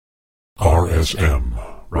RSM,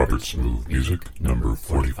 Robert Smooth Music, number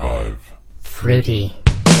 45. Fruity.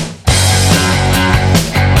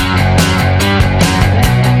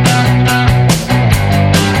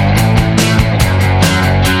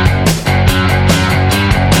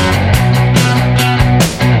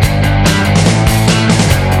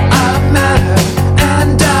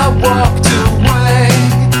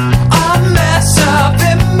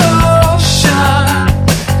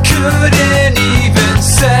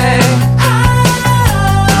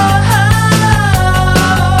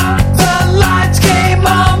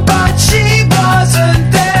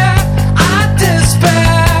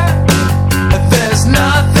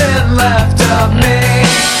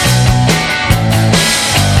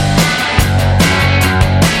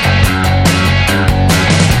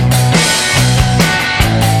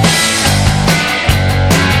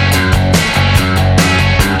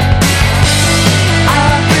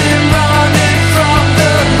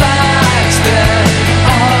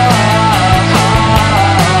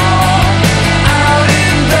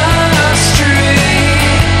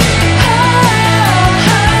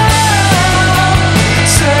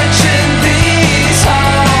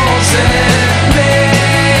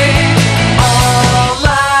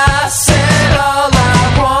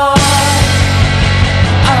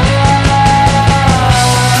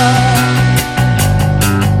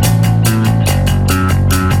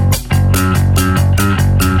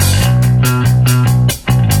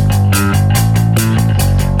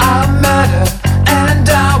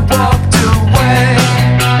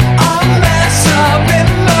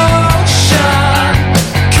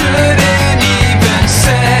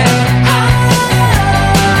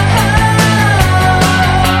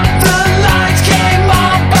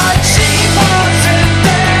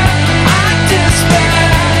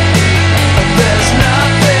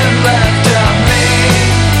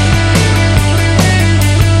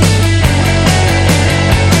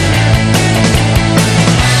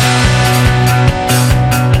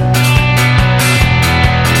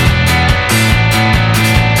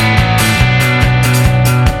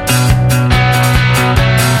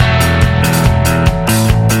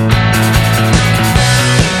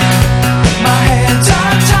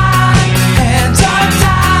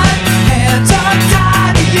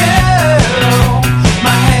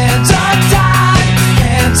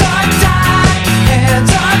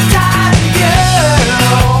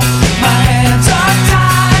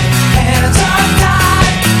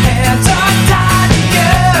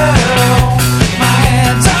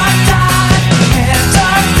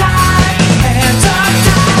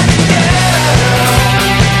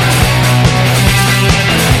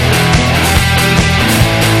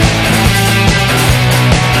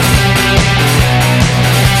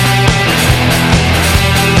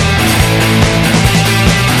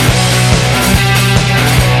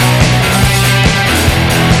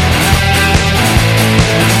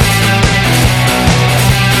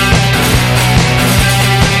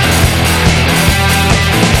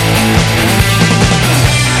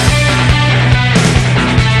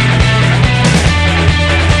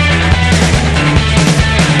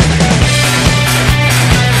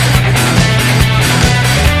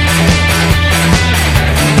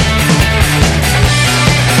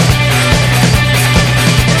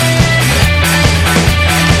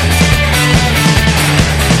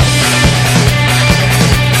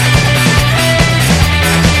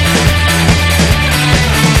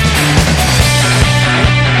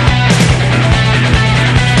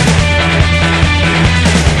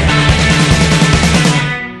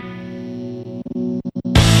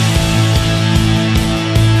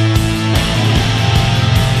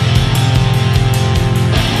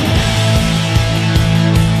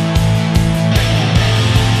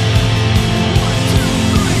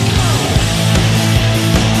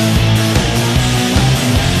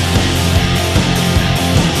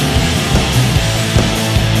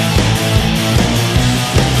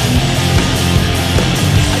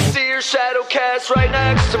 Right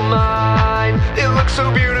next to mine, it looks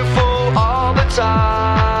so beautiful all the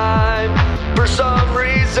time. For some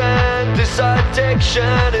reason, this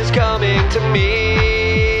addiction is coming to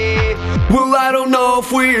me. Well, I don't know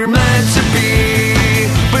if we're meant to be,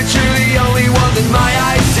 but you're the only one that my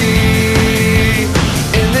eyes see.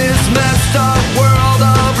 In this messed up world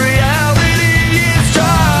of reality, it's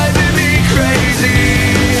driving me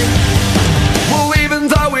crazy. Well, even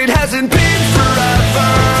though it hasn't been forever,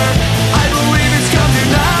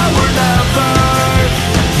 now or never.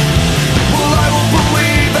 Well, I won't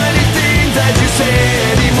believe anything that you say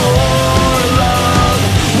anymore, love.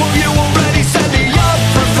 Well, you already set me up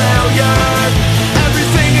for failure.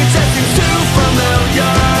 Everything it just seems too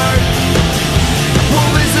familiar.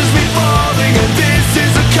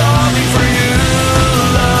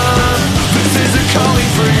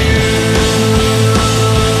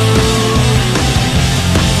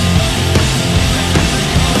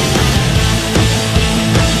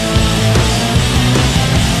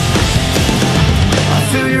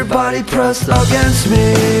 body pressed against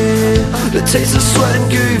me. The taste of sweat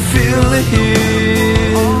and goo, you feel the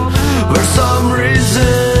heat. For some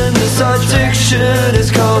reason this addiction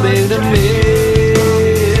is coming to me.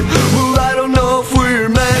 Well, I don't know if we're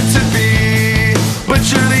meant to be, but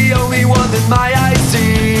you're the only one that my eyes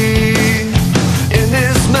see. In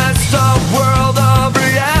this messed up world of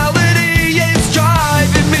reality, it's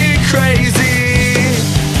driving me crazy.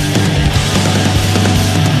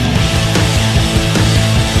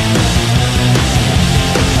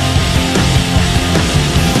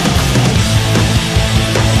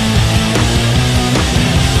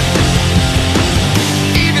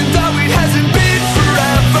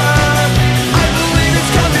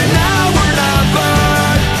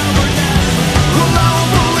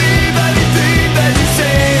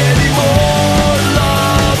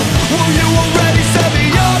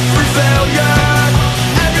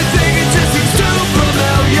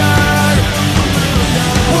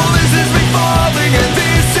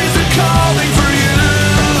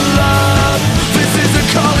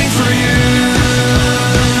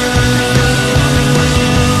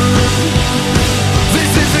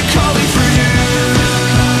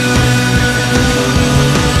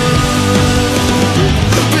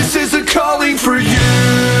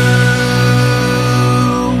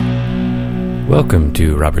 Welcome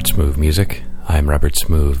to Robert Smooth Music. I'm Robert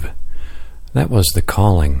Smooth. That was The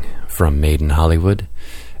Calling from Made in Hollywood,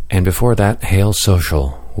 and before that, Hail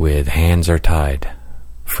Social with Hands Are Tied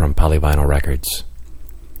from Polyvinyl Records.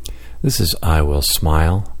 This is I Will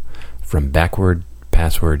Smile from Backward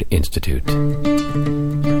Password Institute.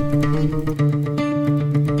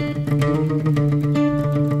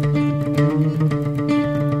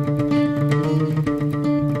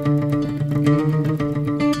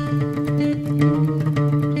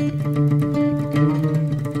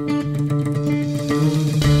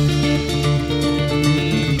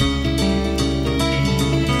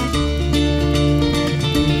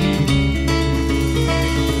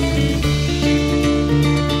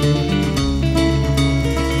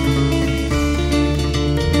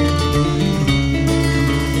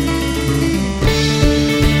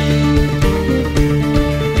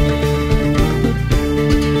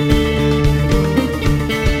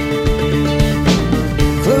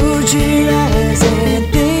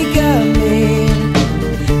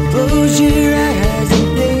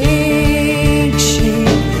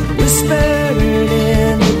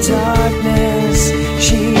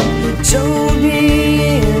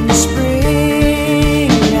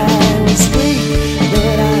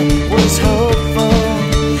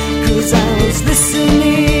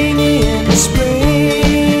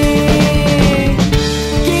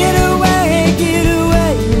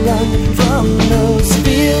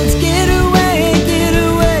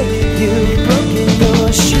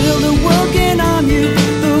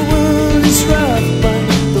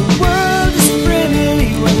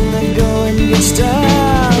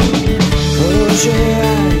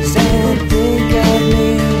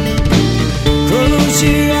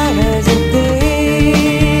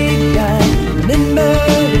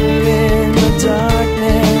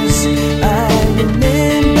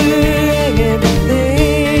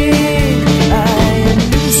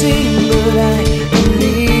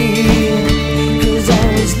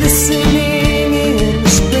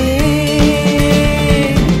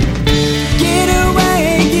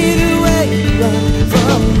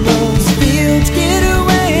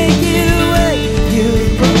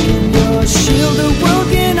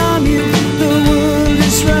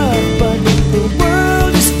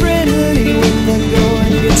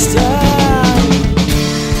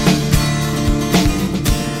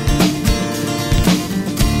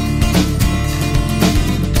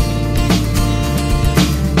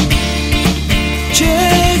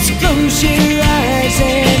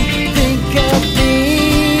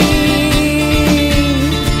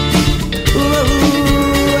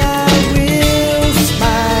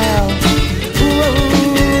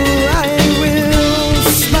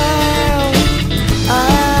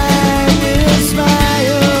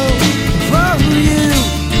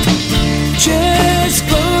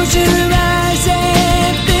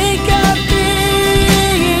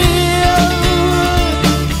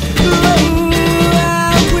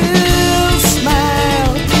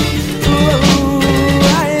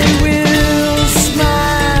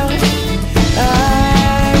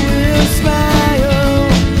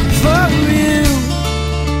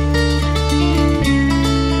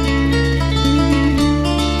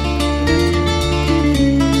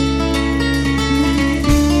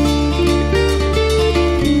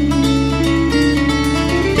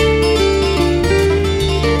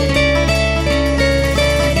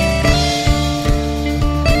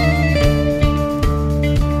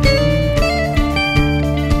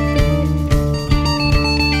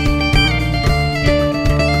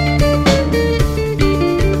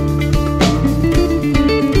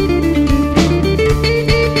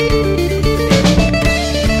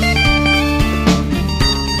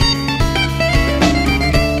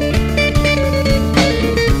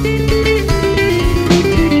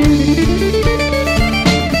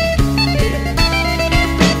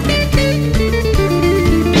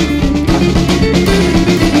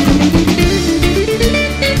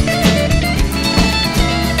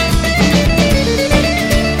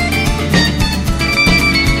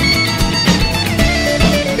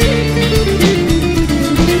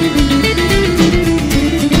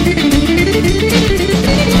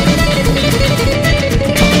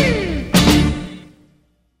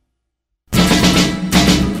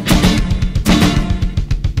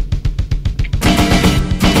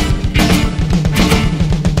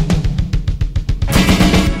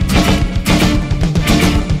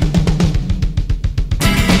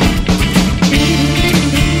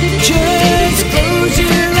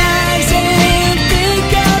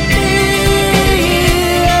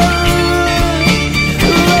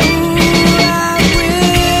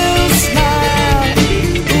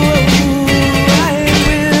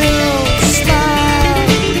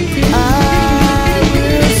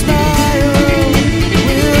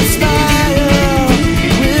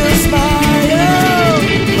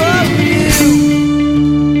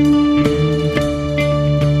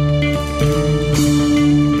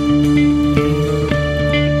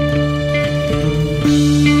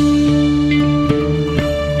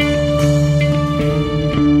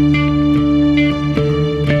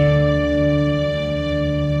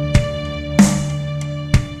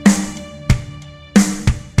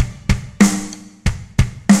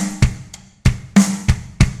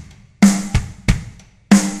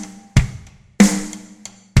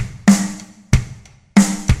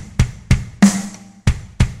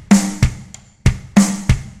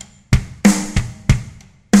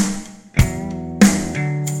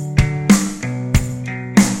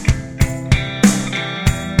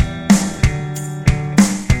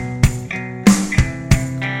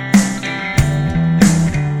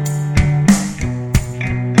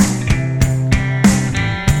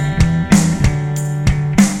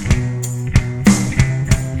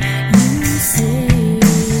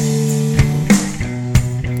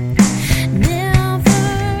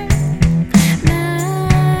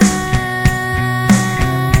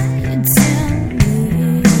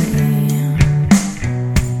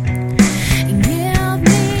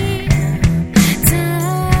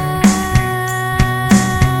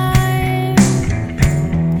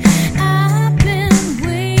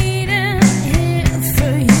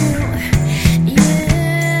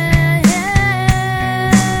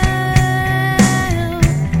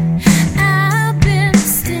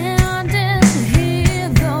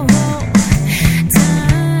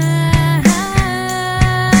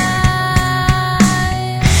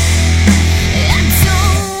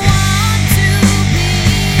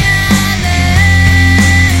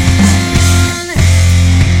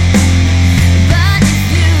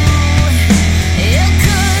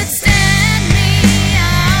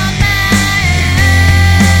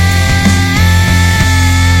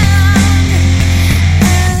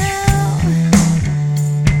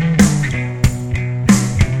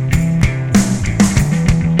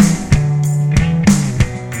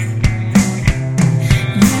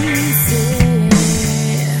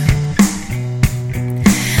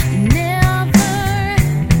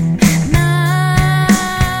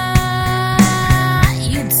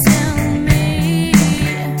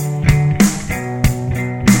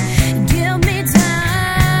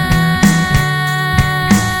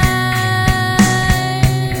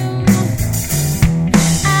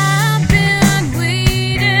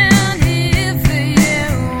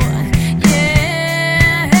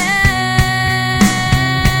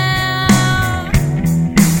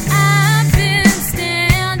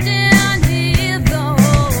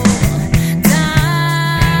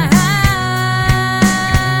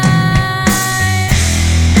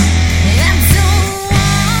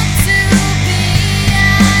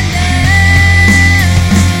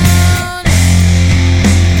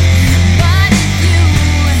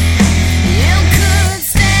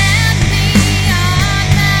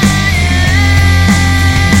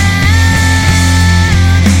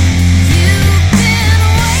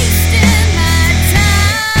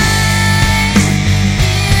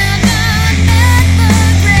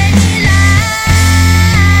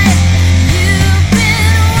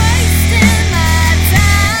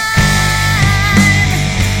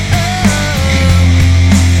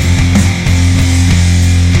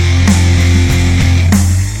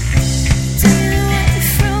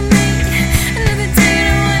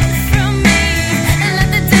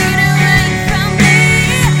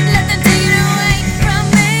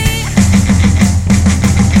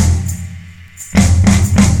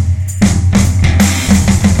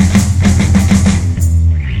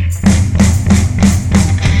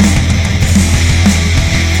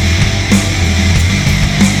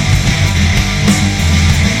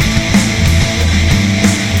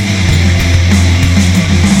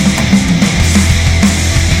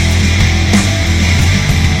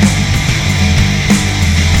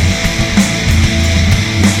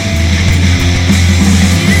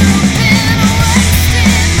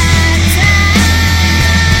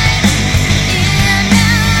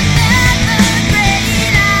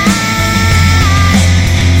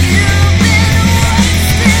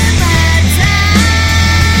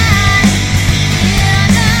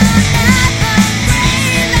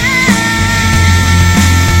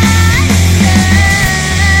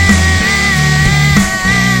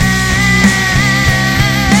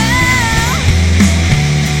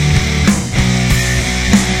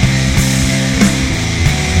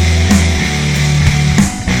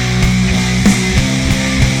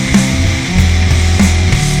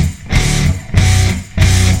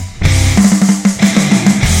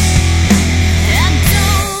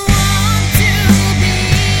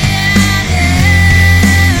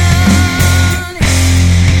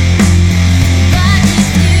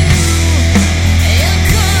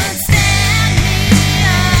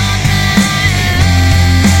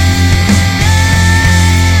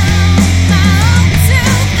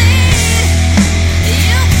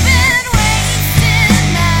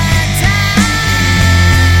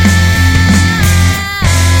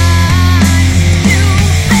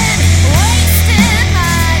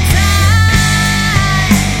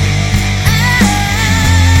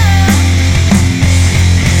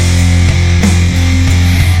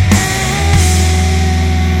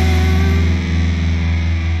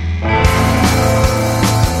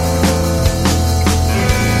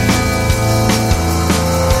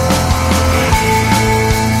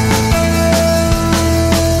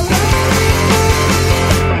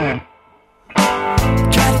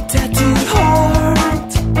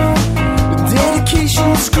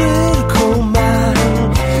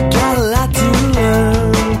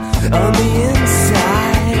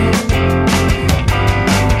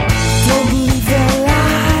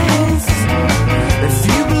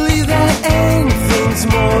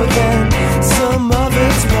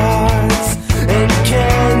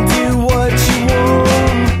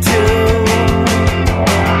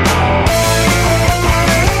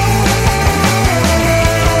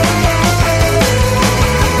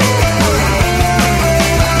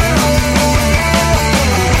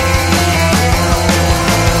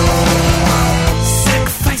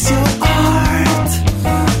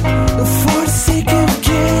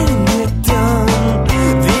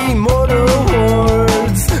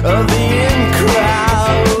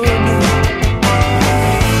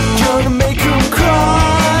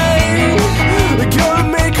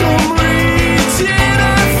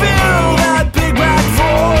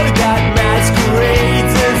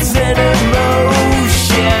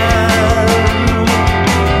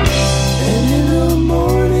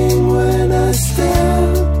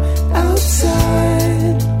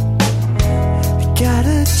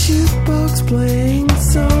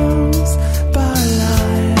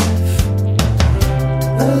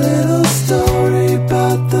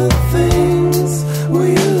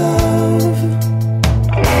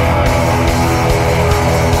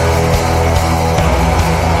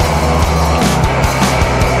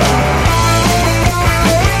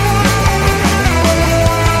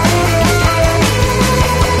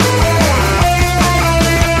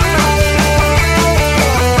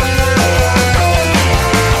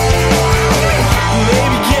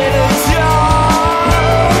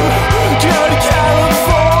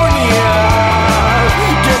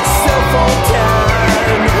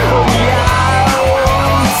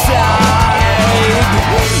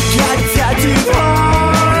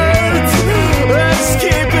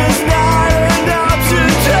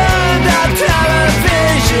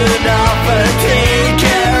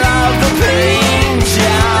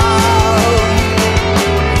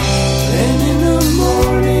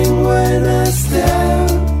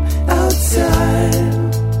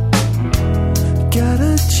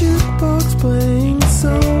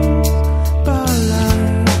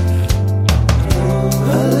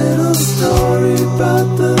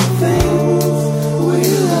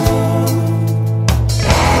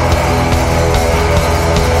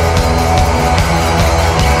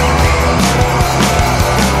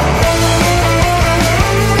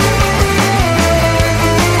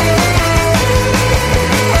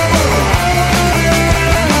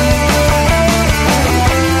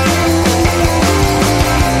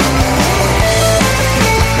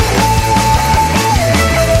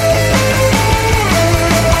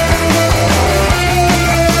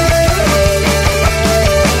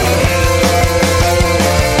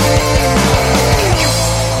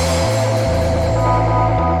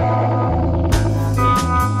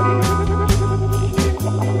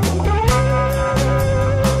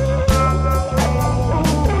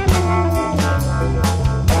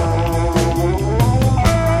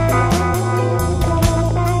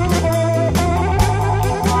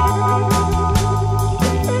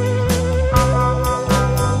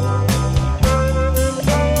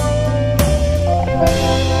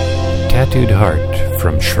 Tattooed Heart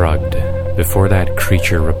from Shrugged. Before that,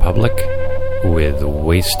 Creature Republic with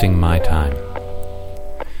Wasting My Time.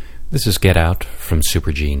 This is Get Out from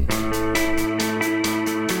Super Gene.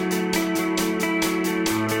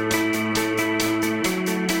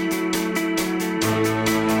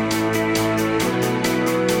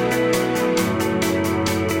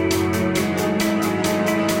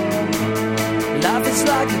 Life is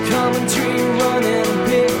like a commentary running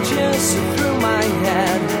pictures through my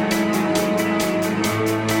head.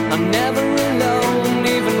 I'm never alone,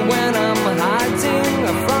 even when I'm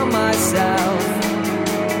hiding from myself.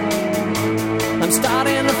 I'm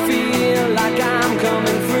starting to feel like I'm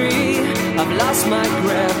coming free. I've lost my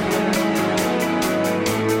grip.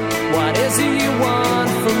 What is it you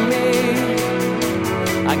want from me?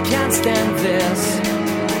 I can't stand this.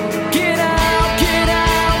 Get out, get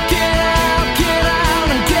out, get out, get out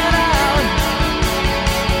and get out.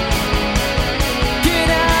 Get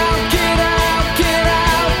out, get out, get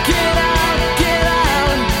out, get out, get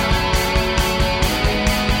out.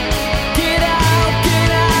 Get out,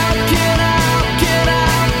 get out, get out, get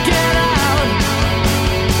out, get out.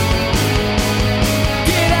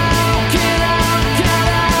 Get out, get out, get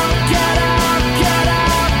out, get out, get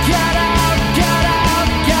out, get out, get out,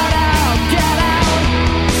 get out, get out.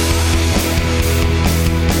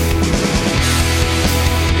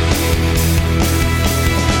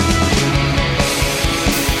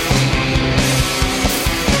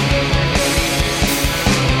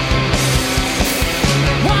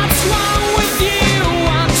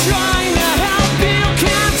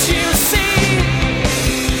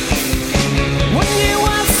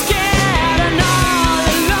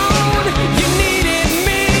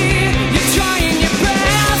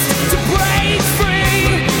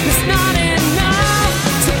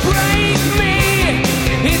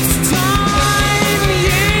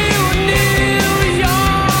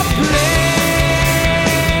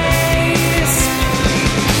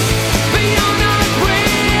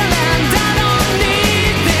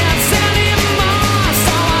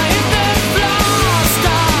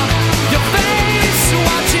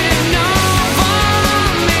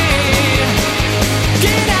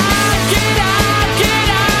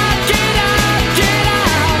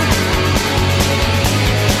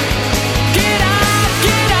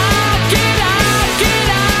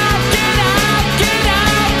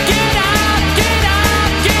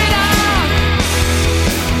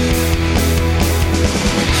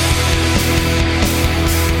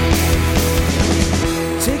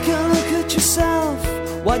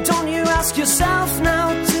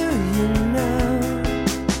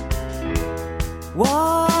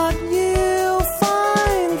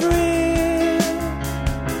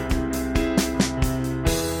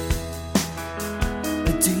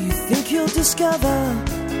 discover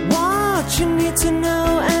what you need to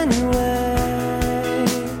know anyway.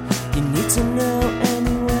 You need to know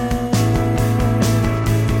anyway.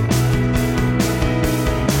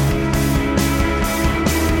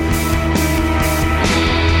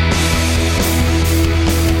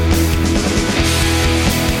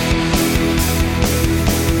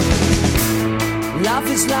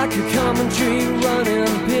 Life is like a commentary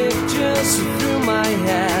running pictures through my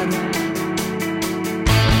head.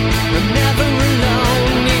 I'm never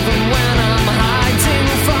alone, even when I'm hiding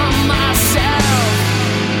from myself.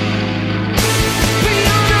 But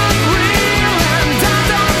you're not real, and I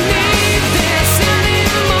don't need this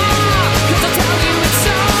anymore. 'Cause I tell you it's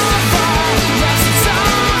over, yes it's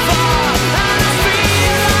over. And I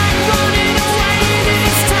feel like running away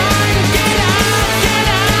this time. Get out, get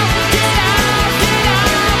out, get out, get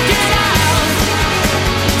out, get out.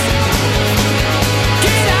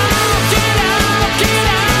 Get out, get out, get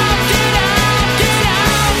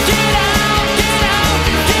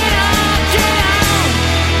out.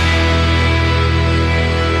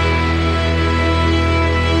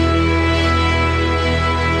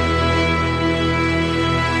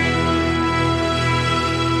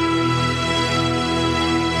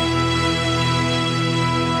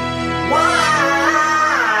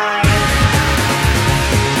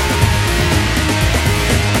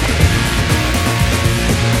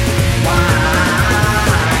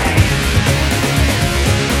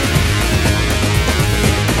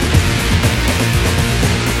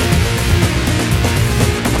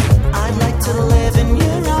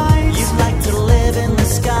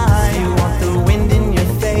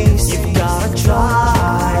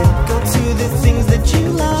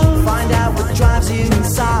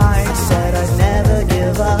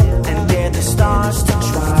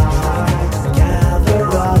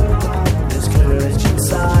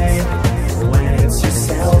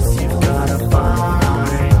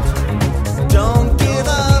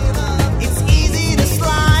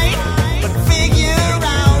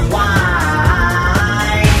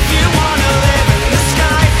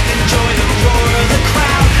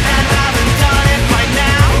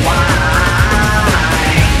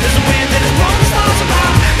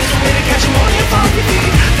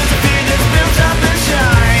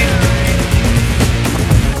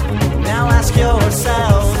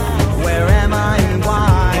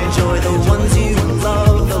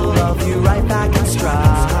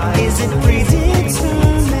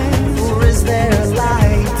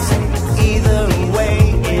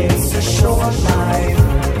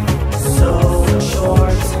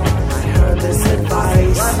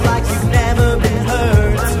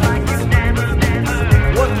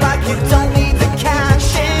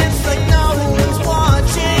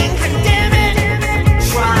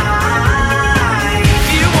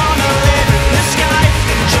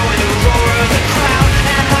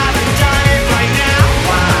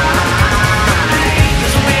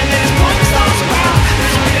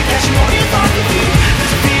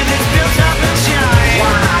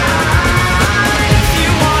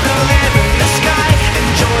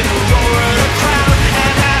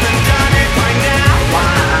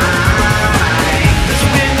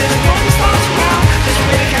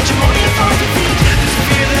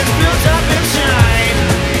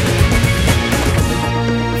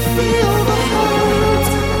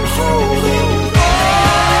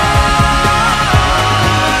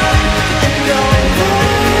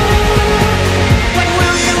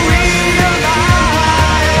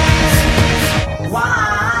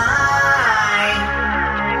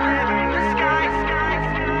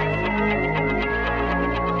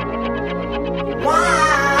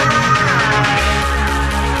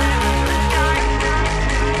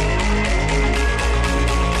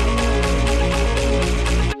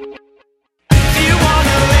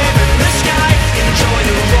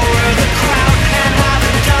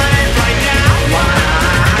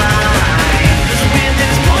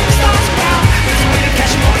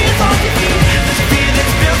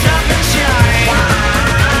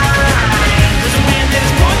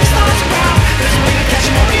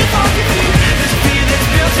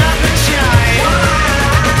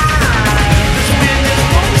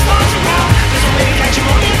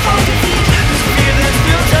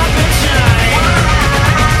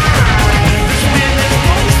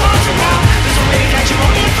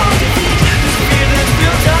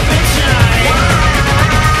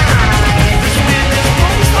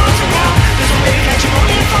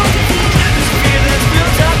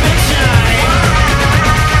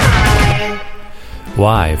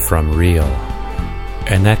 Why from Real.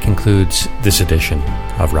 And that concludes this edition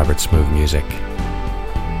of Robert Smooth Music.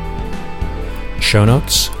 show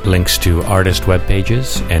notes, links to artist web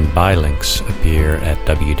pages, and buy links appear at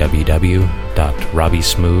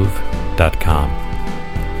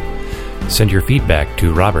www.robbiesmooth.com. Send your feedback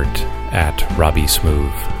to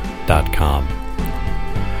robert@robbiesmooth.com.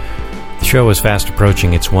 The show is fast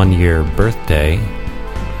approaching its 1-year birthday.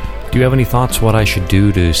 Do you have any thoughts what I should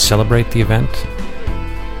do to celebrate the event?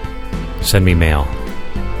 Send me mail.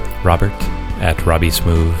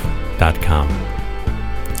 robert@robbiesmooth.com.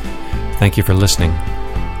 Thank you for listening.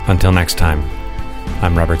 Until next time,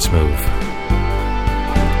 I'm Robert Smooth.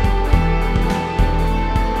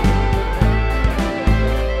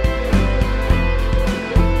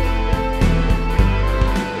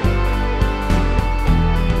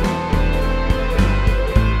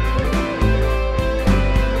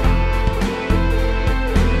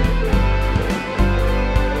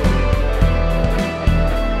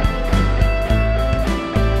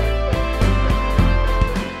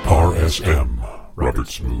 RSM, Robert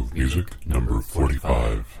Smooth Music, number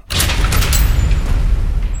 45.